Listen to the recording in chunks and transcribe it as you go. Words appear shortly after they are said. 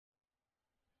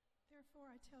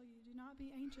Therefore I tell you, do not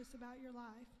be anxious about your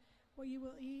life, what you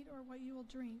will eat or what you will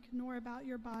drink, nor about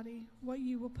your body, what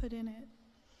you will put in it.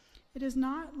 Is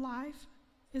not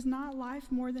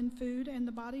life more than food, and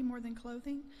the body more than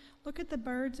clothing? Look at the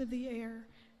birds of the air.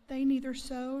 They neither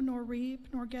sow nor reap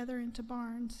nor gather into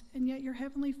barns, and yet your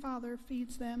heavenly Father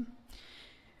feeds them.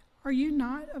 Are you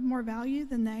not of more value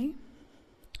than they?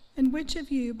 And which of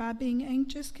you, by being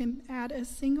anxious, can add a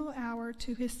single hour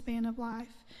to his span of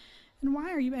life? And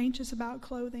why are you anxious about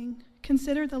clothing?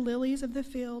 Consider the lilies of the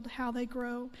field, how they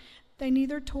grow. They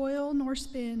neither toil nor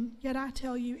spin. Yet I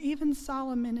tell you, even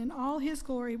Solomon in all his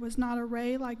glory was not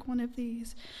arrayed like one of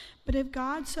these. But if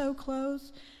God so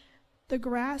clothes the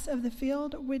grass of the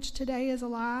field, which today is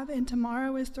alive and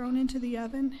tomorrow is thrown into the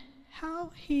oven, how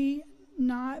he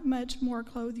not much more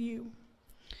clothe you?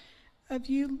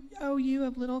 O you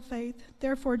of little faith,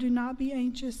 therefore do not be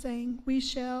anxious, saying,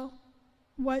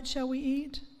 what shall we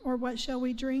eat? Or what shall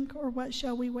we drink? Or what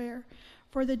shall we wear?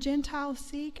 For the Gentiles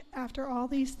seek after all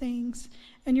these things,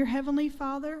 and your heavenly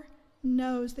Father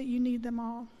knows that you need them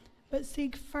all. But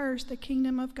seek first the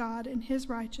kingdom of God and his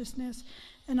righteousness,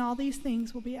 and all these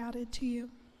things will be added to you.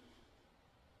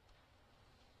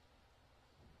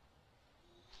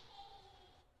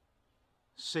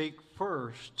 Seek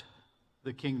first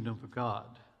the kingdom of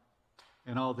God,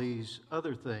 and all these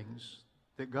other things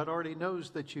that God already knows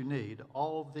that you need,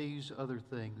 all these other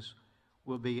things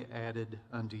will be added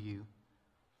unto you.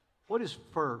 What is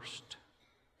first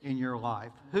in your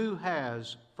life? Who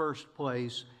has first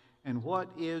place? And what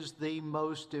is the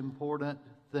most important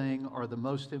thing or the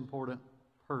most important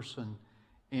person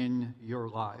in your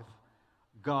life?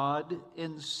 God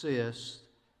insists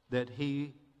that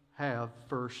he have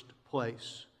first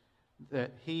place,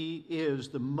 that he is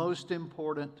the most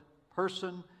important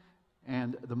person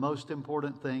and the most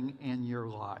important thing in your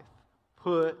life.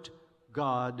 Put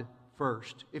God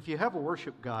first. If you have a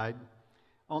worship guide,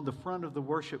 on the front of the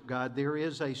worship guide, there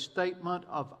is a statement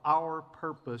of our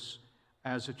purpose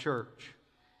as a church.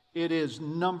 It is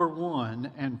number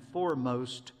one and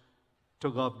foremost to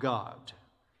love God.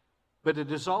 But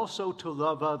it is also to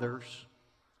love others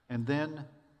and then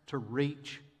to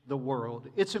reach the world.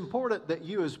 It's important that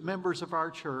you as members of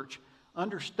our church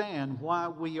understand why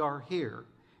we are here.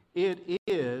 It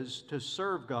is to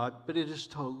serve God, but it is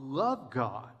to love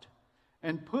God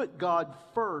and put God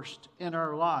first in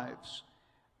our lives.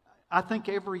 I think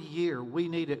every year we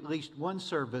need at least one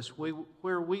service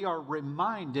where we are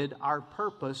reminded our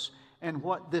purpose and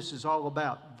what this is all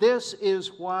about. This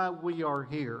is why we are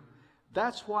here.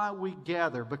 That's why we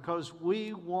gather, because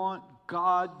we want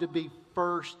God to be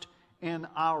first in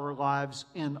our lives,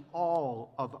 in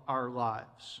all of our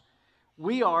lives.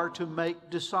 We are to make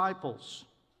disciples.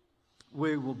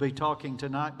 We will be talking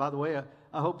tonight. By the way,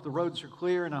 I hope the roads are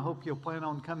clear, and I hope you'll plan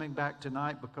on coming back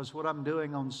tonight, because what I'm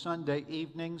doing on Sunday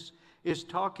evenings is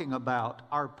talking about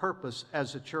our purpose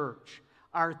as a church,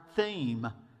 our theme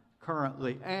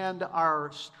currently, and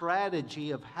our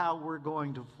strategy of how we're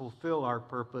going to fulfill our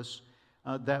purpose.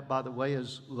 That, by the way,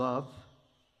 is love,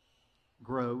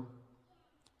 grow,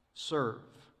 serve.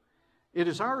 It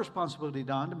is our responsibility,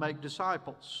 Don, to make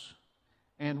disciples.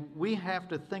 And we have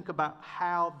to think about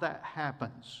how that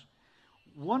happens.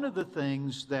 One of the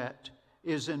things that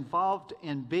is involved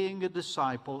in being a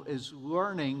disciple is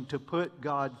learning to put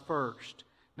God first.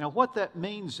 Now, what that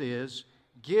means is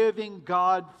giving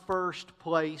God first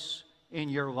place in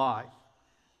your life.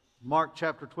 Mark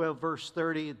chapter 12, verse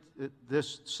 30,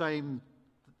 this same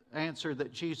answer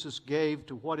that Jesus gave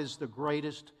to what is the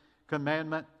greatest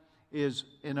commandment is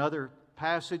in other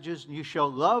passages. You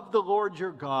shall love the Lord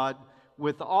your God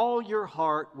with all your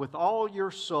heart, with all your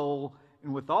soul,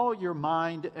 and with all your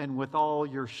mind, and with all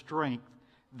your strength.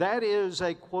 That is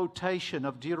a quotation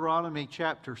of Deuteronomy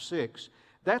chapter 6.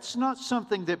 That's not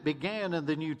something that began in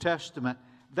the New Testament.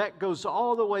 That goes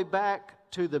all the way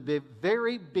back to the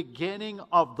very beginning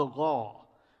of the law.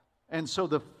 And so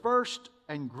the first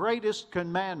and greatest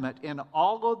commandment in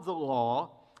all of the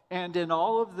law and in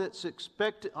all of that's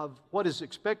expected of what is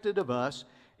expected of us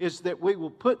is that we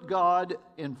will put God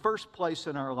in first place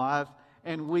in our life,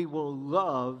 and we will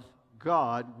love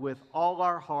God with all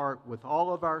our heart, with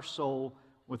all of our soul,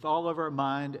 with all of our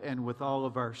mind, and with all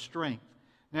of our strength.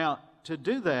 Now, to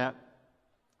do that,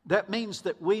 that means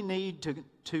that we need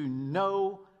to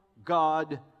know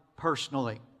God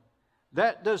personally.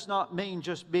 That does not mean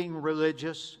just being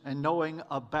religious and knowing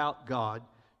about God.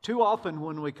 Too often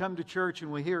when we come to church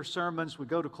and we hear sermons, we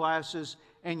go to classes,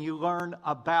 and you learn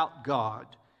about God.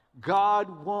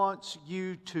 God wants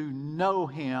you to know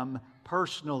Him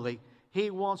personally. He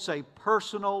wants a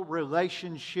personal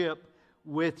relationship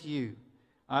with you.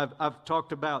 I've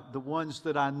talked about the ones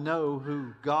that I know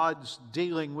who God's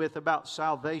dealing with about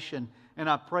salvation, and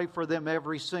I pray for them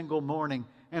every single morning.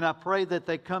 And I pray that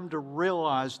they come to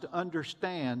realize, to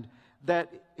understand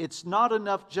that it's not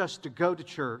enough just to go to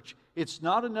church. It's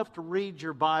not enough to read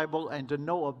your Bible and to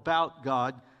know about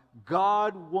God.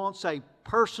 God wants a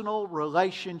personal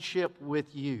relationship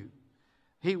with you.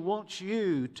 He wants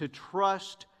you to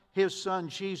trust His Son,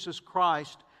 Jesus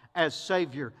Christ, as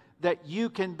Savior, that you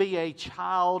can be a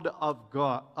child of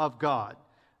God.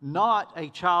 Not a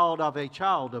child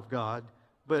of God,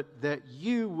 but that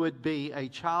you would be a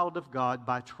child of God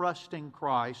by trusting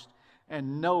Christ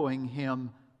and knowing Him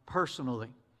personally.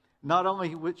 Not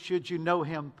only should you know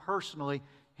Him personally,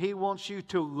 He wants you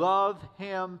to love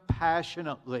Him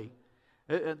passionately.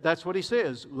 That's what He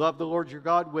says. Love the Lord your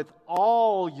God with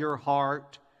all your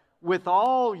heart, with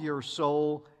all your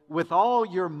soul, with all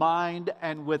your mind,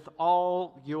 and with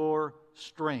all your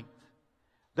strength.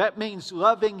 That means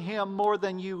loving Him more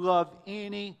than you love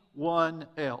anyone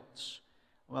else.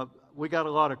 Well, we got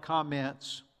a lot of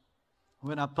comments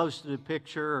when I posted a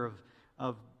picture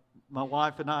of my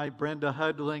wife and I, Brenda,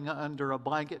 huddling under a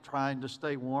blanket trying to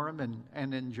stay warm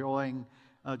and enjoying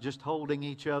just holding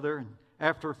each other. And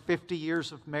after 50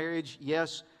 years of marriage,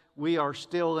 yes, we are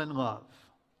still in love.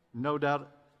 No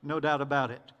doubt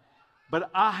about it. But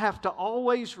I have to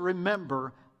always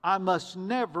remember I must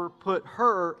never put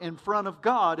her in front of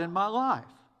God in my life.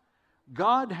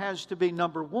 God has to be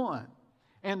number one.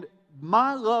 And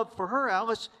my love for her,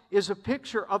 Alice, is a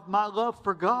picture of my love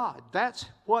for God. That's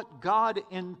what God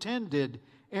intended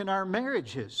in our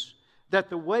marriages. That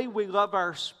the way we love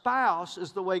our spouse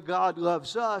is the way God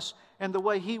loves us and the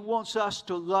way He wants us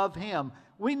to love Him.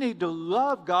 We need to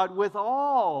love God with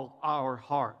all our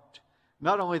heart.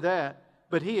 Not only that,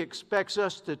 but He expects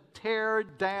us to tear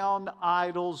down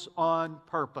idols on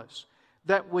purpose.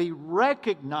 That we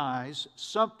recognize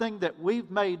something that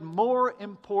we've made more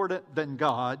important than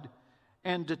God,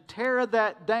 and to tear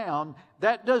that down.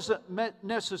 That doesn't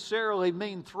necessarily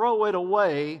mean throw it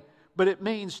away, but it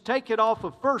means take it off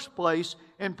of first place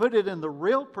and put it in the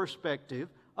real perspective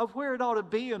of where it ought to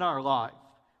be in our life.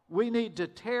 We need to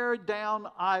tear down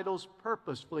idols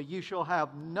purposefully. You shall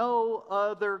have no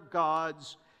other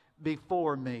gods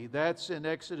before me. That's in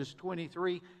Exodus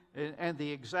 23, and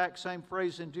the exact same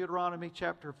phrase in Deuteronomy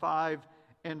chapter 5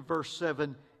 and verse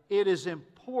 7. It is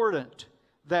important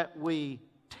that we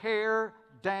tear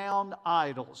down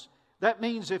idols. That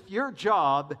means if your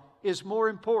job is more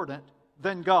important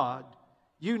than God,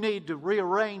 you need to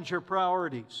rearrange your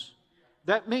priorities.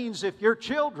 That means if your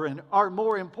children are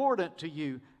more important to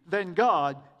you than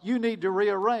God, you need to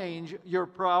rearrange your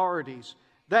priorities.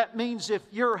 That means if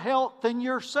your health and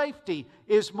your safety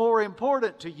is more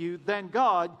important to you than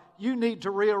God, you need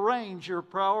to rearrange your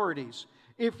priorities.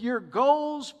 If your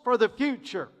goals for the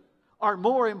future are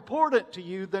more important to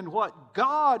you than what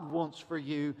God wants for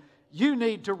you, you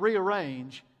need to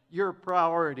rearrange your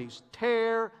priorities.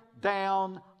 Tear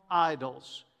down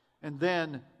idols. And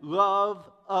then love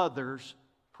others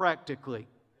practically.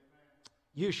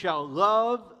 You shall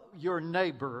love your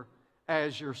neighbor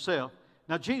as yourself.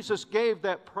 Now, Jesus gave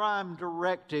that prime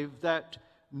directive, that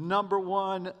number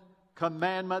one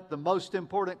commandment, the most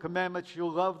important commandment.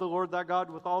 You'll love the Lord thy God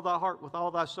with all thy heart, with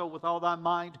all thy soul, with all thy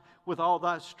mind, with all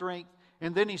thy strength.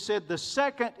 And then He said, the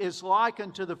second is like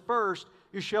unto the first.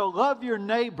 You shall love your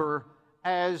neighbor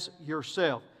as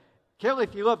yourself. Kelly,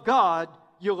 if you love God,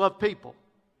 you'll love people,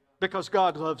 because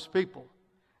God loves people.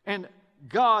 And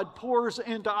God pours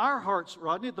into our hearts,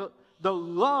 Rodney, the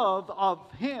love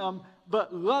of Him.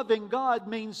 But loving God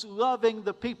means loving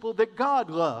the people that God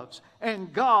loves.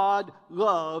 And God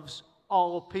loves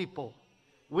all people.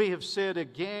 We have said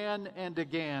again and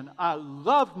again, I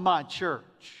love my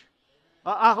church.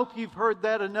 I hope you've heard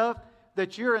that enough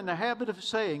that you're in the habit of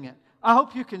saying it. I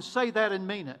hope you can say that and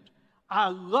mean it. I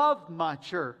love my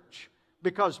church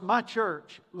because my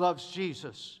church loves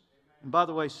Jesus. And by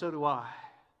the way, so do I.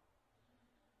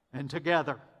 And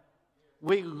together,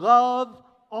 we love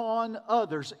on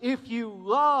others. If you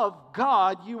love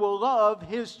God, you will love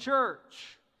His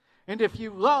church. And if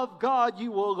you love God,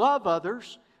 you will love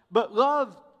others. But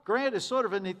love, Grant, is sort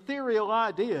of an ethereal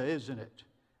idea, isn't it?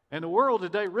 And the world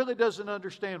today really doesn't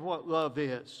understand what love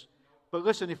is. But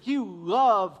listen, if you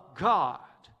love God,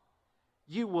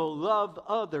 you will love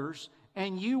others,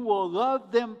 and you will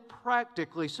love them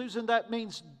practically. Susan, that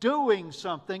means doing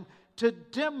something to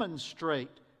demonstrate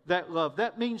that love.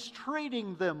 That means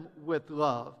treating them with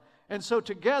love. And so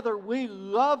together we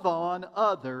love on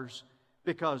others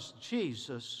because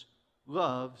Jesus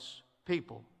loves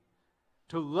people.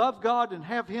 To love God and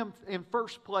have Him in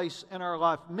first place in our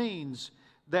life means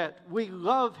that we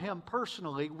love Him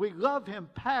personally, we love Him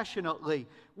passionately,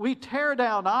 we tear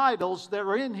down idols that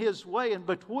are in His way and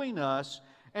between us,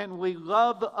 and we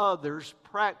love others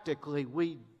practically.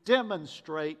 We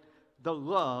demonstrate the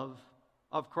love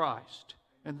of Christ.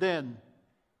 And then,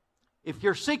 if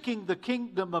you're seeking the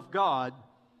kingdom of God,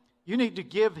 you need to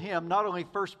give Him not only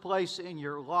first place in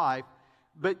your life,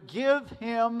 but give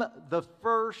Him the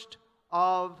first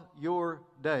of your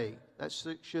day. That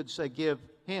should say give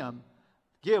Him.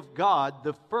 Give God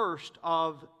the first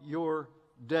of your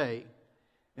day.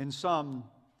 In Psalm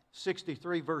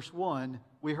 63 verse 1,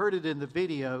 we heard it in the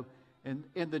video, and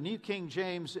in the New King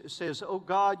James it says, "O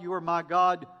God, you are my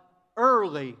God,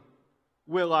 early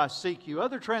will I seek you."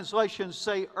 Other translations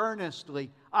say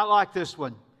earnestly. I like this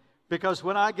one, because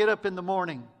when I get up in the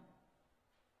morning,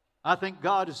 I think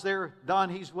God is there. Don,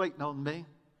 He's waiting on me.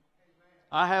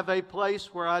 I have a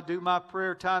place where I do my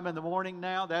prayer time in the morning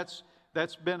now. That's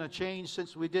been a change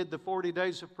since we did the 40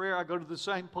 days of prayer. I go to the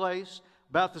same place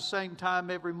about the same time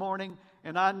every morning,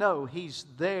 and I know He's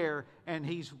there and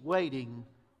He's waiting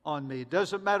on me. It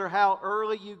doesn't matter how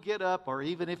early you get up or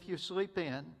even if you sleep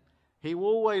in, He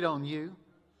will wait on you.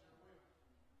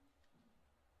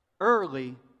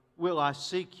 Early will I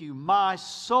seek you. My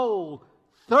soul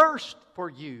thirsts for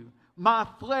you. My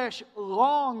flesh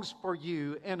longs for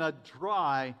you in a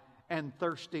dry and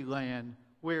thirsty land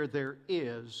where there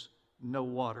is no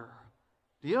water.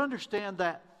 Do you understand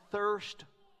that thirst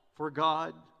for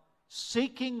God?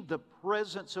 Seeking the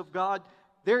presence of God.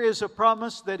 There is a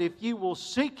promise that if you will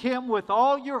seek Him with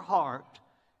all your heart,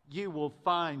 you will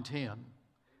find Him.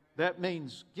 That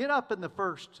means get up in the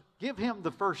first, give Him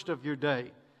the first of your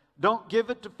day. Don't give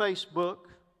it to Facebook.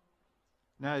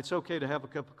 Now, it's okay to have a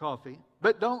cup of coffee,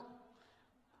 but don't.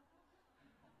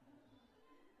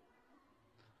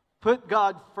 Put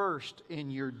God first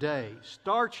in your day.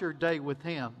 Start your day with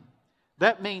Him.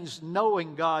 That means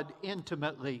knowing God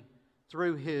intimately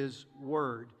through His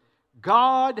Word.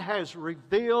 God has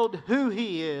revealed who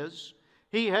He is.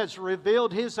 He has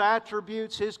revealed His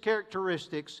attributes, His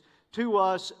characteristics to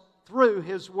us through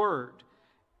His Word.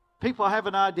 People have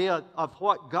an idea of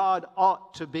what God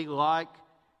ought to be like,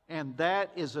 and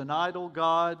that is an idol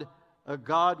God, a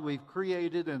God we've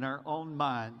created in our own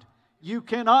mind. You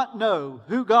cannot know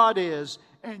who God is,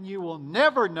 and you will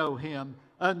never know Him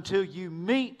until you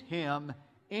meet Him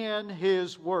in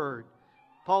His Word.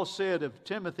 Paul said of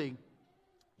Timothy,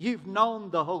 "You've known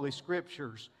the Holy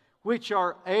Scriptures, which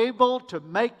are able to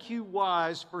make you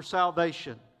wise for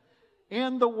salvation."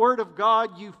 In the Word of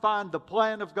God, you find the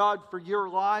plan of God for your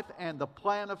life and the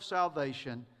plan of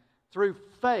salvation through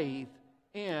faith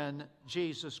in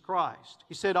Jesus Christ.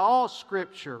 He said all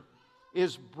Scripture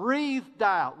is breathed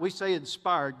out. We say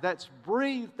inspired. That's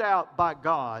breathed out by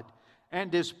God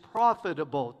and is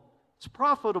profitable. It's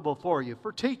profitable for you.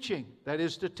 For teaching, that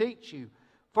is to teach you.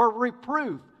 For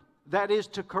reproof, that is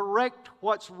to correct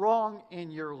what's wrong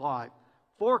in your life.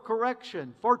 For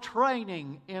correction, for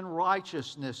training in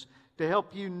righteousness, to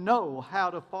help you know how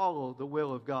to follow the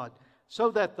will of God, so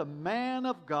that the man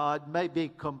of God may be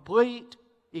complete,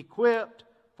 equipped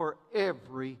for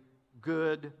every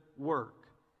good work.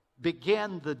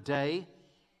 Begin the day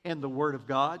in the Word of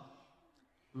God.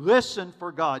 Listen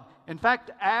for God. In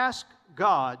fact, ask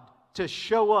God to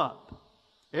show up.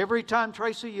 Every time,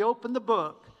 Tracy, you open the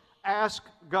book, ask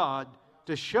God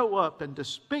to show up and to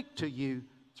speak to you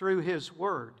through His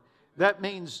Word. That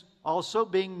means also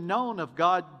being known of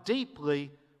God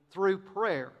deeply through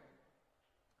prayer.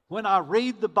 When I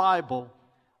read the Bible,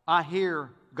 I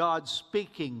hear God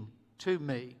speaking to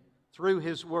me through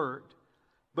His Word.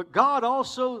 But God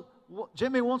also,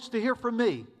 Jimmy, wants to hear from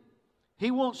me.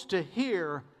 He wants to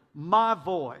hear my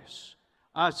voice.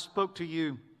 I spoke to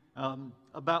you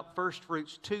about First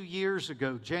Fruits 2 years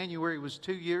ago. January was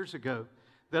 2 years ago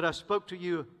that I spoke to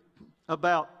you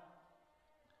about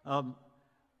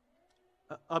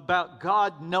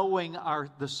God knowing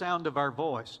the sound of our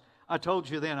voice. I told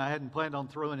you then I hadn't planned on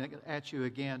throwing it at you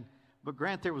again. But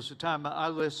Grant, there was a time I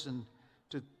listened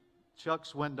to Chuck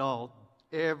Swindoll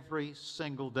every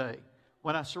single day.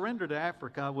 When I surrendered to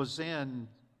Africa, I was in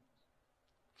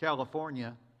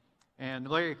California, and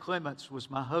Larry Clements was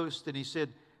my host, and he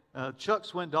said, Chuck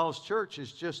Swindoll's church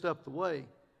is just up the way.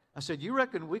 I said, "You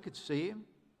reckon we could see him?"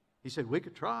 He said, "We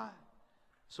could try."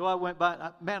 So I went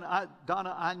by.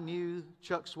 Donna, I knew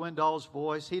Chuck Swindoll's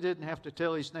voice. He didn't have to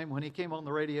tell his name. When he came on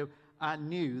the radio, I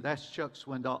knew that's Chuck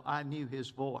Swindoll. I knew his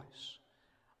voice.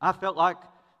 I felt like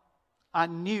I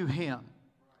knew him.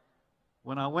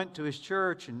 When I went to his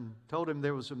church and told him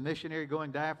there was a missionary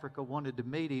going to Africa, wanted to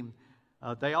meet him,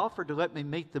 they offered to let me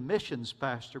meet the missions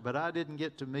pastor, but I didn't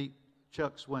get to meet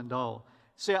Chuck Swindoll.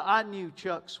 See, I knew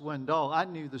Chuck Swindoll. I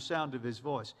knew the sound of his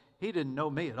voice. He didn't know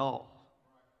me at all.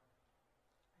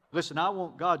 Listen, I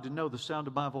want God to know the sound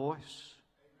of my voice.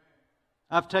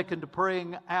 I've taken to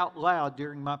praying out loud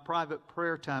during my private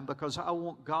prayer time because I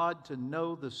want God to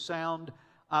know the sound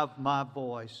of my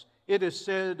voice. It is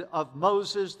said of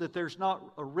Moses that there's not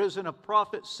arisen a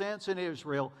prophet since in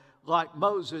Israel like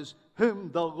Moses,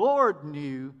 whom the Lord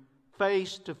knew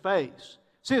face to face.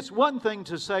 See, it's one thing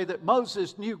to say that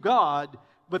Moses knew God,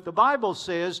 but the Bible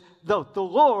says that the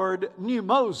Lord knew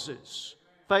Moses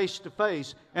face to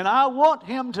face. And I want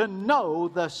him to know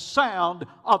the sound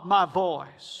of my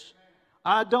voice.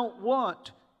 I don't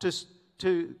want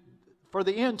for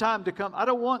the end time to come, I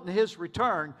don't want in his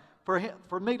return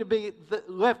for me to be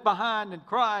left behind and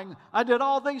crying, I did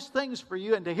all these things for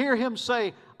you, and to hear him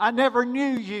say, I never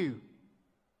knew you.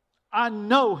 I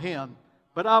know him,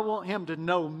 but I want him to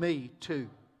know me too.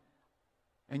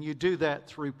 And you do that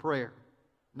through prayer.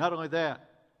 Not only that,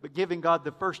 but giving God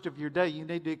the first of your day, you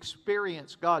need to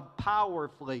experience God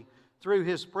powerfully through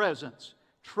his presence.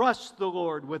 Trust the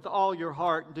Lord with all your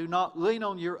heart and do not lean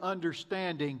on your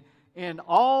understanding. In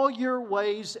all your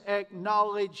ways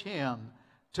acknowledge him.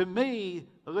 To me,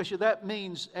 Alicia, that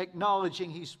means acknowledging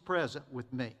he's present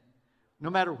with me. No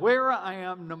matter where I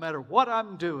am, no matter what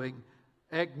I'm doing,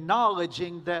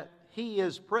 acknowledging that he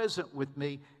is present with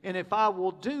me. And if I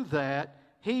will do that,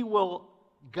 he will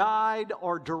guide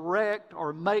or direct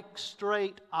or make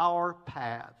straight our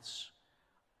paths.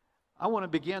 I want to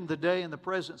begin the day in the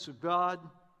presence of God,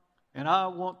 and I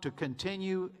want to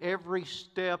continue every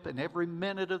step and every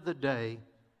minute of the day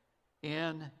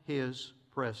in his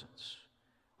presence.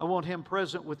 I want him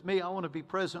present with me. I want to be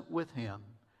present with him.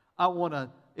 I want to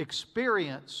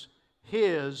experience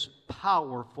his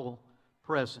powerful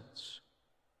presence.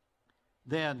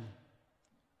 Then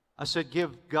I said,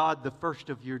 give God the first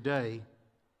of your day.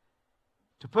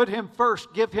 To put him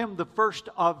first, give him the first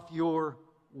of your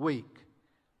week.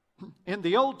 In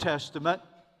the Old Testament,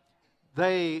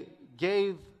 they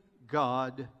gave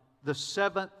God the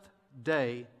seventh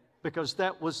day because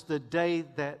that was the day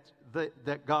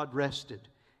that God rested.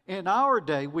 In our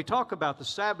day, we talk about the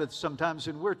Sabbath sometimes,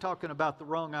 and we're talking about the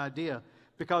wrong idea.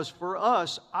 Because for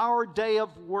us, our day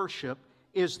of worship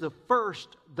is the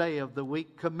first day of the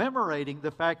week, commemorating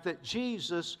the fact that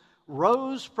Jesus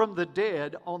rose from the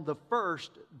dead on the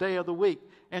first day of the week.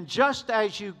 And just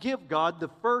as you give God the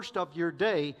first of your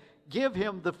day, give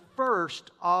him the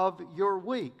first of your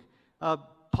week.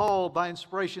 Paul, by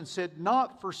inspiration, said,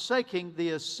 not forsaking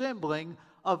the assembling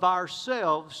of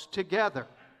ourselves together.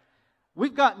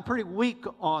 We've gotten pretty weak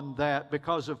on that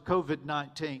because of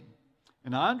COVID-19.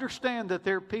 And I understand that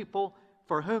there are people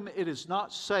for whom it is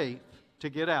not safe to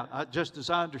get out. Just as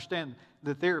I understand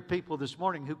that there are people this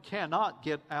morning who cannot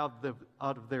get out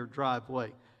of their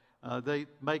driveway. They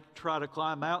may try to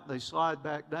climb out, and they slide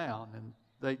back down, and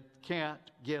they can't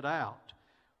get out.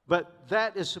 But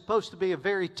that is supposed to be a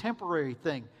very temporary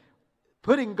thing.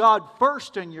 Putting God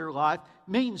first in your life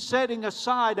means setting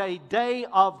aside a day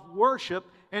of worship,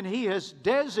 and he has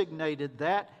designated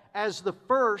that as the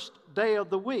first day of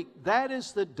the week. That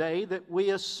is the day that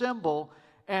we assemble,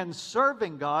 and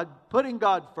serving God, putting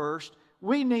God first,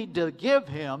 we need to give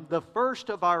him the first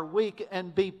of our week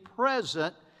and be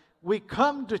present. We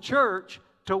come to church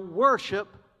to worship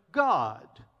God.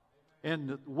 In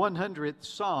the 100th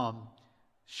Psalm,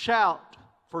 shout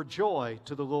for joy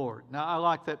to the Lord. Now, I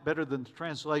like that better than the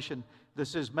translation that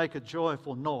says make a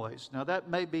joyful noise. Now, that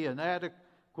may be an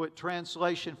adequate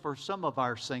translation for some of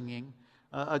our singing,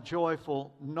 a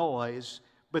joyful noise.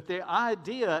 But the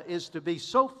idea is to be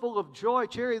so full of joy,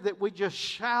 Cherry, that we just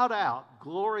shout out,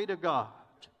 glory to God.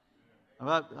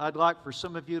 I'd like for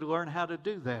some of you to learn how to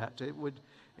do that.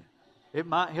 It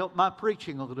might help my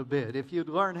preaching a little bit. If you'd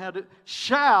learn how to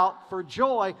shout for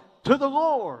joy to the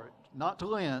Lord, not to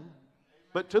Lynn,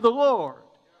 but to the Lord.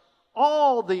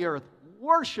 All the earth,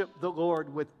 worship the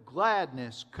Lord with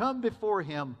gladness. Come before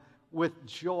him with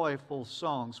joyful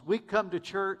songs. We come to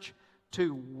church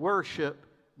to worship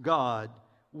God.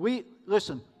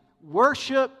 Listen,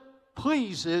 worship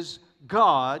pleases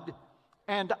God,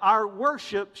 and our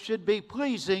worship should be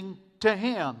pleasing to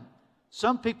him.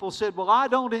 Some people said, well, I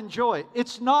don't enjoy it.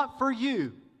 It's not for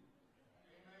you.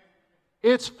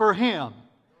 It's for him.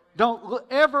 Don't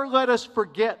ever let us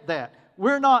forget that.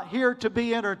 We're not here to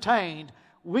be entertained.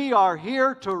 We are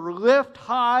here to lift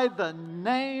high the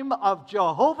name of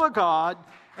Jehovah God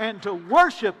and to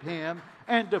worship him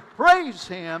and to praise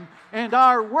him. And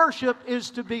our worship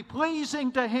is to be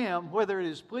pleasing to him, whether it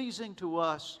is pleasing to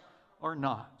us or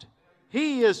not.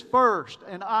 He is first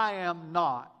and I am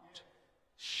not.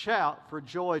 Shout for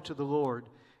joy to the Lord.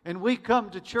 And we come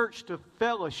to church to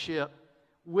fellowship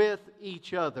with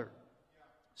each other. It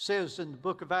says in the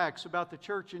book of Acts about the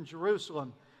church in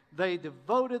Jerusalem, they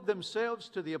devoted themselves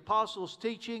to the apostles'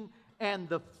 teaching and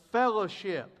the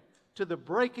fellowship, to the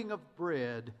breaking of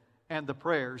bread and the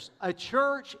prayers. A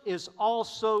church is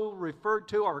also referred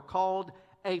to or called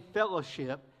a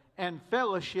fellowship, and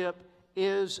fellowship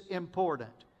is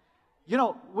important. You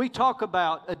know, we talk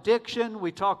about addiction,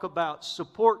 we talk about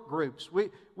support groups,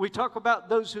 we talk about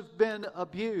those who've been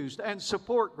abused and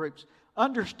support groups.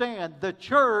 Understand, the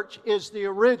church is the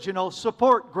original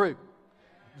support group.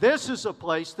 This is a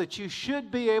place that you should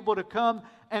be able to come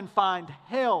and find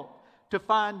help, to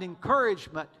find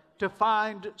encouragement, to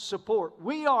find support.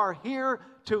 We are here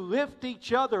to lift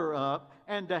each other up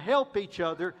and to help each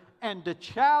other and to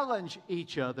challenge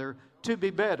each other to be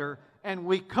better. And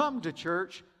we come to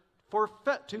church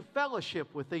to fellowship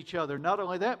with each other. Not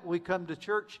only that, we come to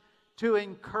church to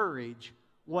encourage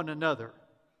one another.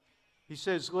 He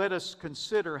says, let us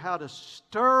consider how to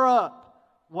stir up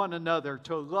one another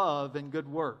to love and good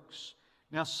works.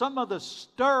 Now, some of the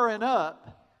stirring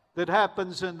up that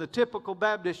happens in the typical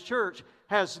Baptist church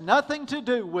has nothing to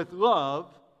do with love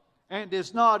and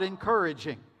is not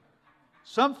encouraging.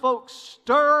 Some folks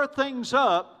stir things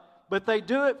up, but they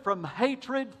do it from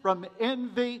hatred, from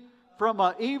envy, from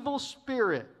an evil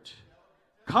spirit,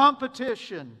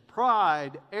 competition,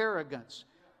 pride, arrogance.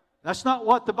 That's not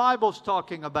what the Bible's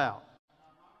talking about.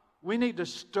 We need to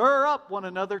stir up one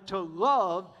another to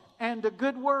love and to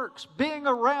good works. Being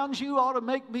around you ought to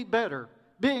make me better.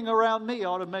 Being around me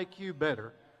ought to make you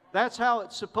better. That's how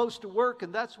it's supposed to work,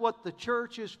 and that's what the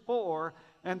church is for,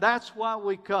 and that's why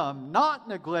we come. Not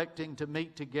neglecting to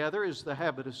meet together is the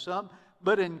habit of some,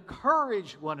 but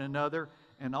encourage one another,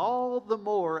 and all the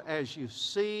more as you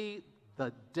see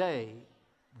the day,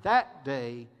 that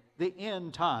day, the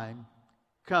end time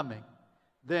coming.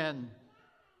 Then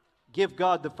give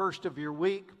God the first of your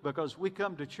week, because we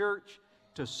come to church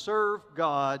to serve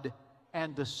God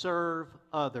and to serve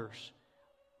others.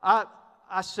 I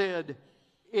said,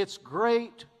 it's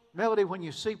great, Melody, when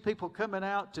you see people coming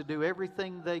out to do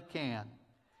everything they can.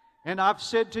 And I've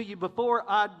said to you before,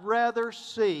 I'd rather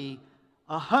see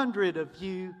 100 of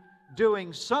you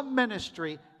doing some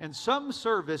ministry and some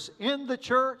service in the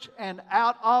church and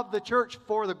out of the church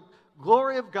for the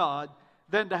glory of God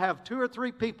than to have 2 or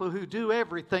 3 people who do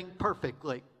everything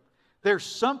perfectly. There's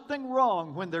something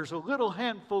wrong when there's a little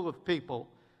handful of people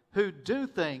who do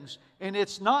things, and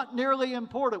it's not nearly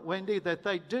important, Wendy, that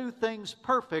they do things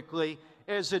perfectly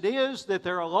as it is that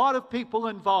there are a lot of people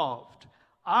involved.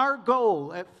 Our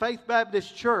goal at Faith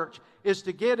Baptist Church is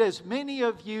to get as many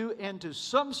of you into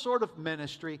some sort of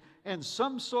ministry and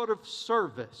some sort of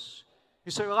service.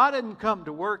 You say, well, I didn't come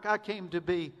to work, I came to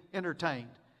be entertained.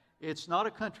 It's not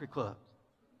a country club.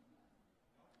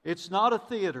 It's not a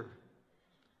theater.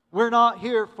 We're not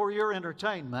here for your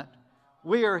entertainment.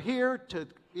 We are here to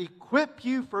equip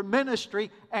you for ministry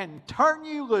and turn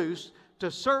you loose to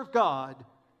serve God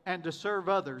and to serve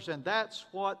others. And that's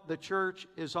what the church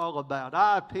is all about.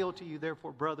 I appeal to you,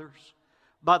 therefore, brothers,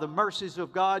 by the mercies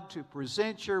of God, to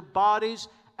present your bodies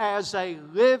as a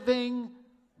living,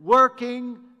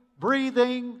 working,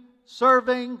 breathing,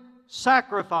 serving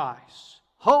sacrifice,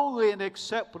 holy and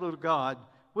acceptable to God,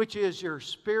 which is your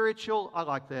spiritual, I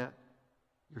like that,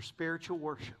 your spiritual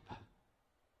worship.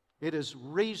 It is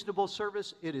reasonable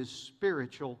service. It is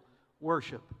spiritual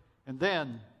worship. And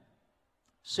then,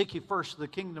 seek ye first the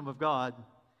kingdom of God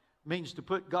means to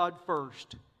put God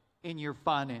first in your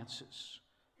finances.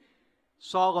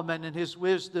 Solomon, in his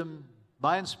wisdom,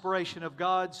 by inspiration of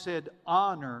God, said,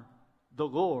 honor the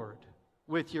Lord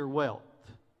with your wealth.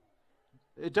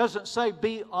 It doesn't say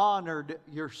be honored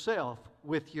yourself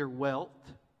with your wealth.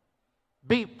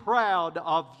 Be proud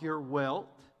of your wealth.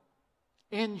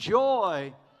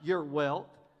 Enjoy your wealth.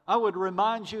 I would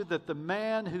remind you that the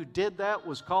man who did that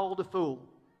was called a fool.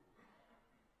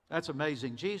 That's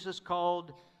amazing. Jesus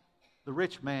called the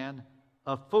rich man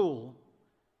a fool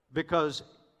because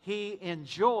he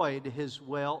enjoyed his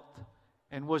wealth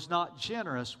and was not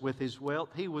generous with his wealth.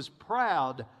 He was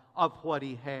proud of what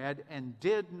he had and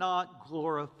did not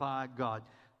glorify God.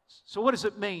 So what does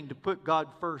it mean to put God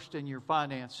first in your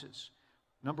finances?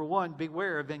 Number one,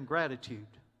 beware of ingratitude.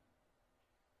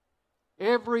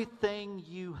 Everything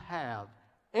you have,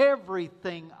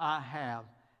 everything I have,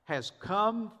 has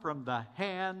come from the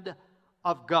hand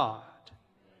of God.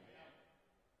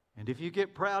 And if you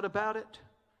get proud about it,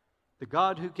 the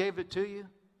God who gave it to you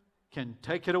can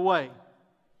take it away.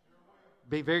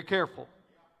 Be very careful.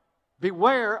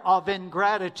 Beware of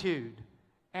ingratitude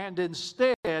and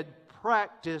instead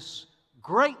practice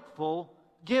grateful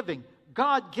giving.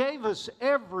 God gave us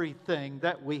everything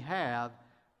that we have,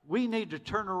 we need to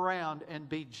turn around and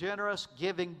be generous,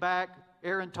 giving back.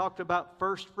 Aaron talked about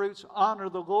first fruits. Honor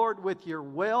the Lord with your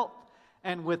wealth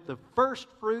and with the first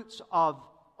fruits of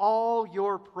all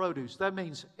your produce. That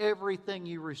means everything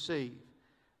you receive.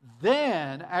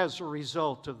 Then, as a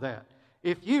result of that,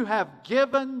 if you have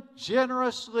given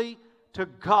generously to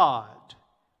God,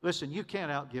 listen, you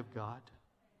can't outgive God.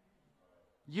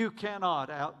 You cannot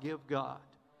outgive God.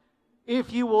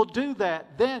 If you will do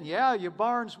that, then, yeah, your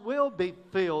barns will be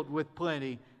filled with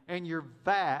plenty, and your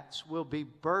vats will be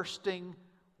bursting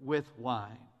with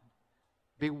wine.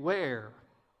 Beware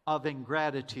of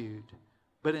ingratitude,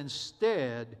 but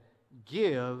instead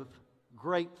give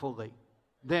gratefully.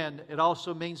 Then it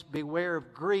also means beware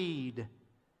of greed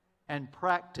and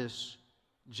practice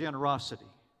generosity.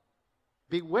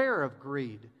 Beware of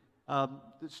greed.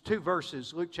 It's 2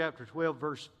 verses. Luke chapter 12,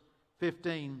 verse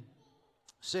 15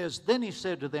 says, "Then he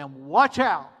said to them, watch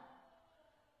out.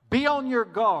 Be on your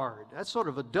guard." That's sort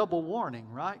of a double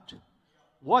warning, right?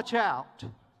 Watch out.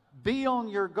 Be on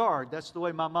your guard. That's the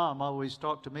way my mom always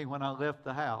talked to me when I left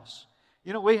the house.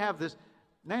 You know, we have this,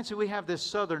 Nancy, we have this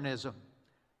Southernism.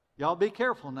 Y'all be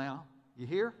careful now. You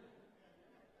hear?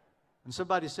 And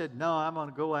somebody said, "No, I'm going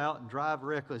to go out and drive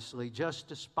recklessly just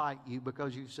to spite you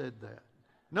because you said that."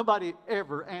 Nobody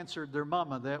ever answered their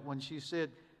mama that when she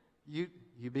said, you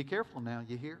be careful now,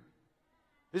 you hear?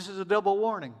 This is a double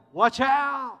warning. Watch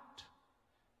out.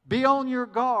 Be on your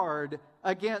guard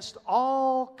against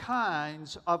all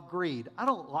kinds of greed. I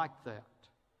don't like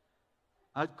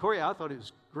that. Corey, I thought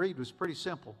greed was pretty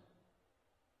simple.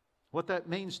 What that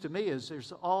means to me is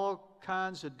there's all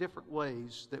kinds of different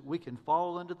ways that we can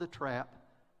fall into the trap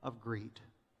of greed.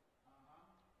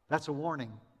 That's a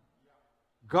warning.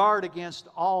 Guard against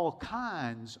all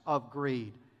kinds of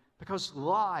greed. Because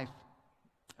life,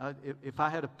 if I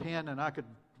had a pen and I could,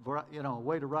 a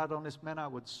way to write on this, man, I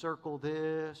would circle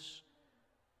this.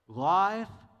 Life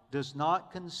does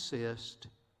not consist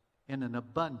in an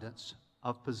abundance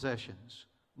of possessions.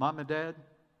 Mom and Dad,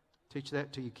 teach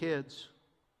that to your kids.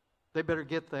 They better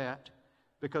get that,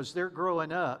 because they're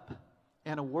growing up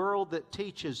in a world that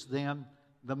teaches them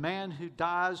the man who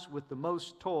dies with the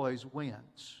most toys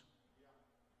wins.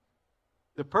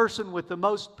 The person with the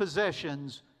most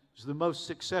possessions is the most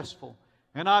successful.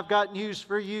 And I've got news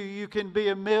for you. You can be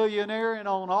a millionaire and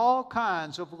own all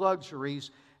kinds of luxuries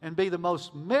and be the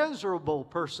most miserable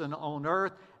person on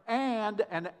earth and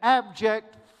an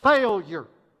abject failure.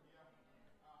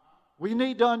 We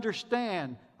need to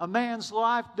understand a man's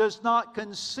life does not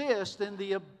consist in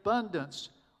the abundance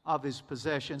of his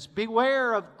possessions.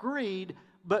 Beware of greed,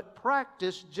 but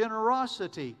practice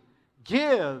generosity.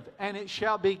 Give, and it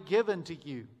shall be given to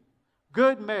you.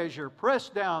 Good measure,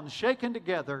 pressed down, shaken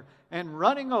together, and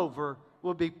running over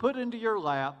will be put into your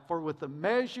lap, for with the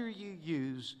measure you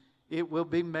use, it will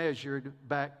be measured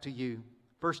back to you.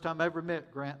 First time I ever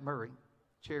met Grant Murray,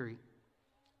 Cherry.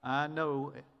 I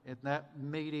know at that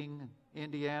meeting in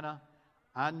Indiana,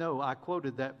 I know I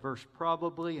quoted that verse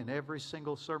probably in every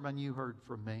single sermon you heard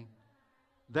from me.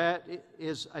 That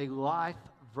is a life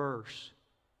verse.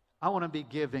 I want to be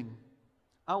giving.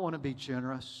 I want to be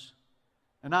generous.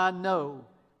 And I know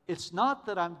it's not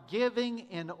that I'm giving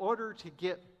in order to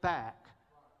get back.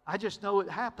 I just know it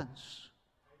happens.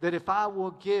 That if I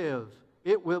will give,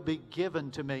 it will be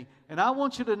given to me. And I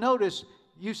want you to notice,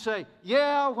 you say,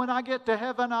 yeah, when I get to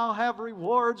heaven, I'll have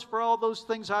rewards for all those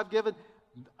things I've given.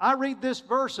 I read this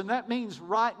verse, and that means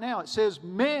right now. It says,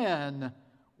 men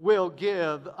will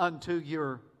give unto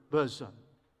your bosom.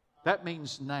 That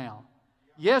means now.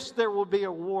 Yes, there will be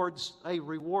a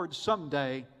reward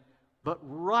someday, but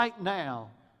right now,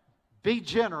 be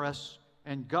generous,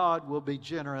 and God will be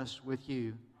generous with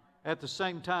you. At the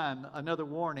same time, another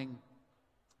warning,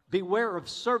 beware of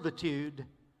servitude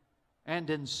and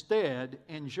instead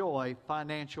enjoy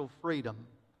financial freedom.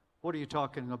 What are you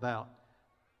talking about?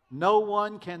 No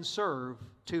one can serve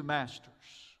two masters.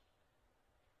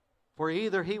 For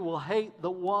either he will hate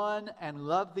the one and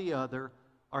love the other,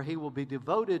 or he will be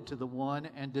devoted to the one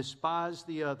and despise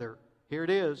the other. Here it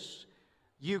is.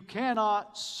 You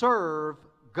cannot serve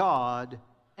God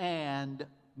and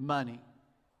money.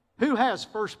 Who has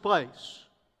first place?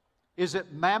 Is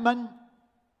it Mammon?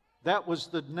 That was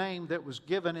the name that was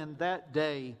given in that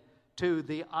day to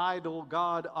the idol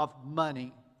god of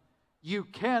money. You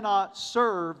cannot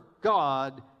serve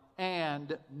God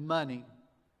and money.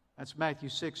 That's Matthew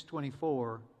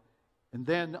 6:24. And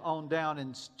then on down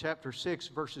in chapter 6,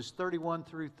 verses 31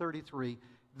 through 33.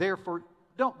 Therefore,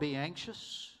 don't be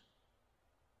anxious.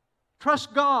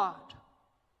 Trust God.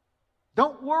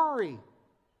 Don't worry.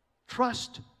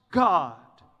 Trust God.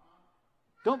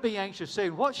 Don't be anxious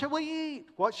saying, what shall we eat?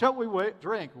 What shall we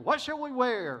drink? What shall we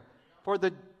wear? For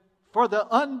the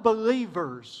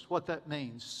unbelievers, what that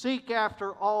means. Seek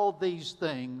after all these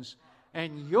things.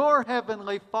 And your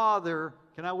heavenly Father,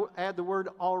 can I add the word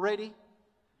already?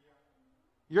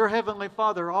 Your heavenly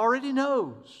Father already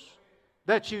knows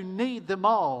that you need them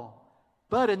all.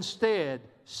 But instead,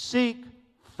 seek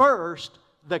first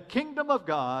the kingdom of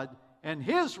God and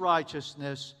His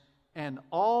righteousness, and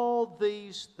all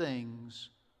these things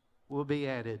will be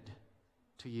added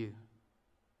to you.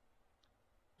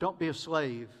 Don't be a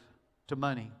slave to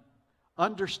money.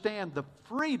 Understand the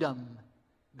freedom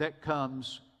that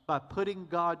comes by putting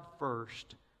God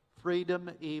first. Freedom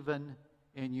even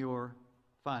in your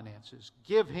finances.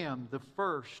 Give Him the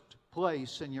first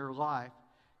place in your life.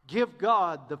 Give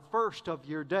God the first of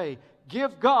your day.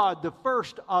 Give God the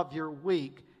first of your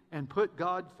week. And put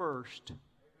God first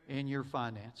in your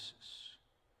finances.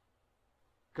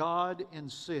 God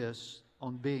insists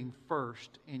on being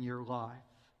first in your life.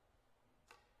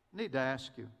 I need to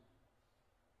ask you,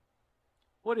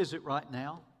 what is it right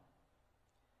now?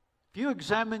 If you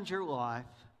examined your life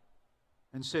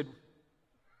and said,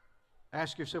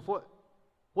 ask yourself,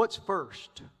 what's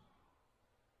first?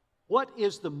 What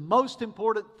is the most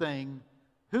important thing?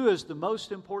 Who is the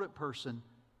most important person?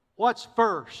 What's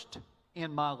first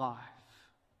in my life?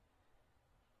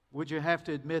 Would you have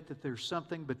to admit that there's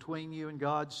something between you and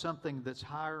God, something that's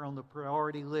higher on the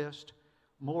priority list,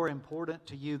 more important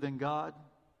to you than God?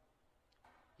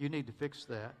 You need to fix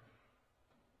that.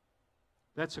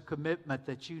 That's a commitment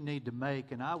that you need to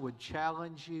make, and I would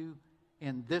challenge you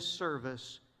in this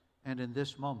service and in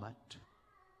this moment,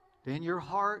 in your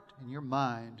heart, in your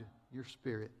mind, your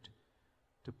spirit,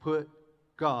 to put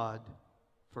God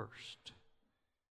first.